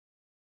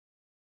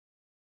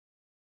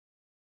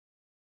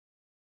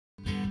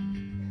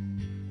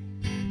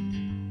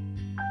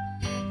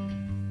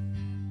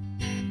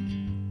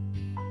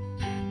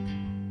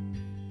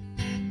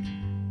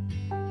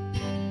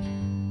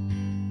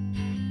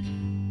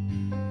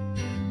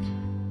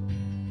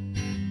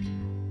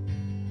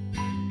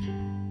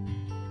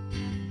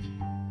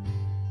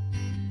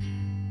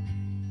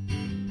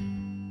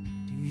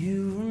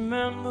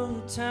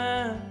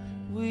time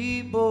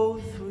we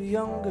both were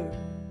younger.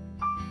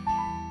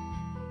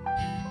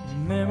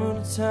 Remember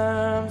the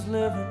times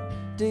living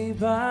day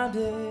by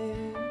day.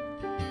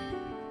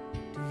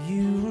 Do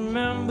you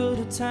remember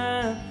the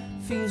time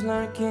feels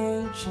like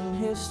ancient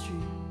history?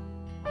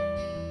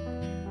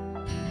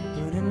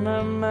 But in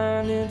my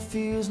mind it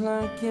feels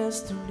like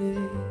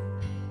yesterday.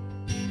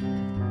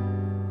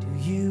 Do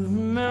you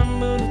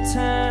remember the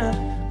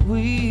time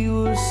we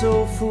were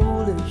so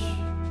foolish?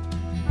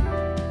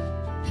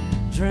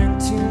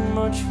 Drank too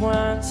much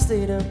wine,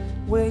 stayed up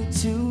way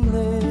too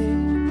late.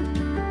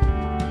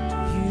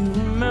 Do you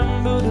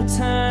remember the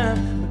time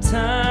when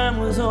time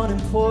was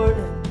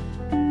unimportant?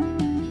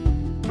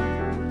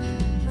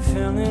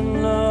 Fell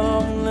in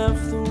love and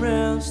left the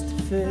rest to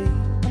fate.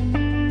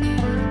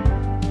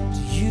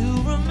 Do you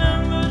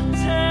remember the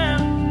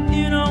time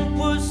it all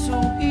was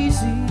so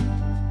easy?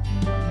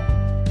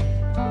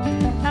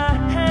 I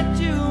had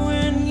you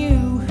and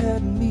you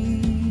had me.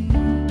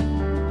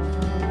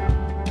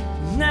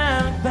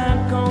 Now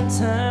back on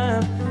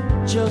time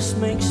just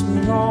makes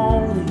me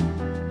lonely.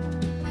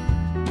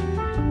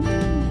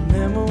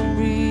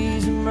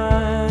 Memories of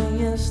my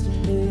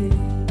yesterday.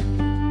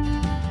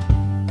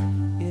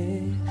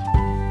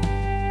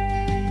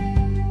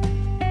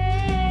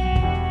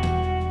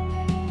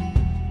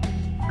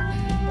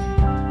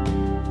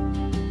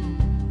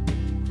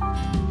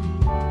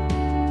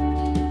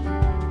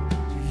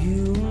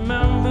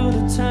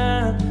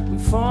 Time we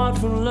fought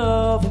for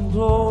love and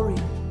glory.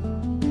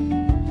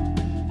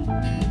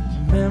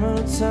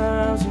 Remember the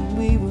times when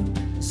we were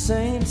the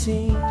same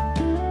team.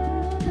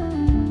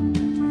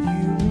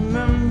 You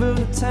remember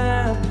the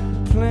time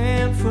we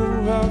planned for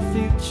our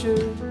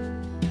future.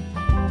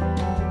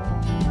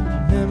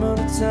 Remember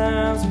the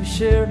times we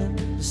shared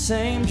the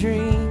same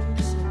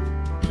dreams.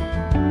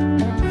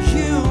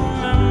 You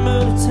remember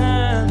the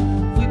time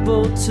we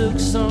both took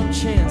some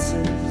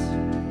chances,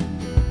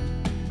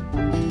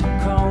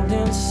 called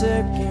in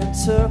sick and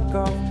took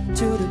off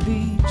to the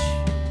beach.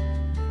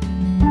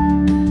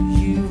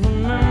 You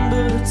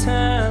remember the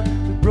time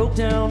we broke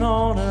down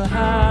on a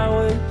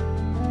highway,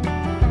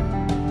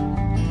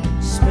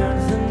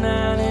 spent the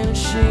night in a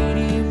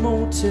shady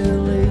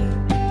Motel 8.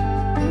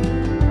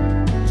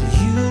 Do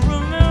you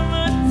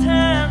remember the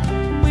time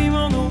we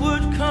on the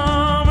wood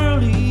come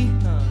early?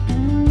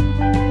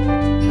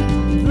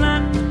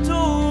 Lock the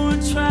door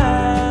and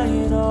try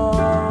it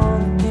all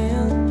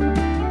again.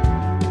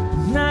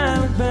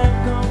 Now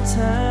back on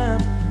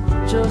time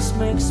just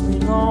makes me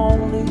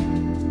lonely.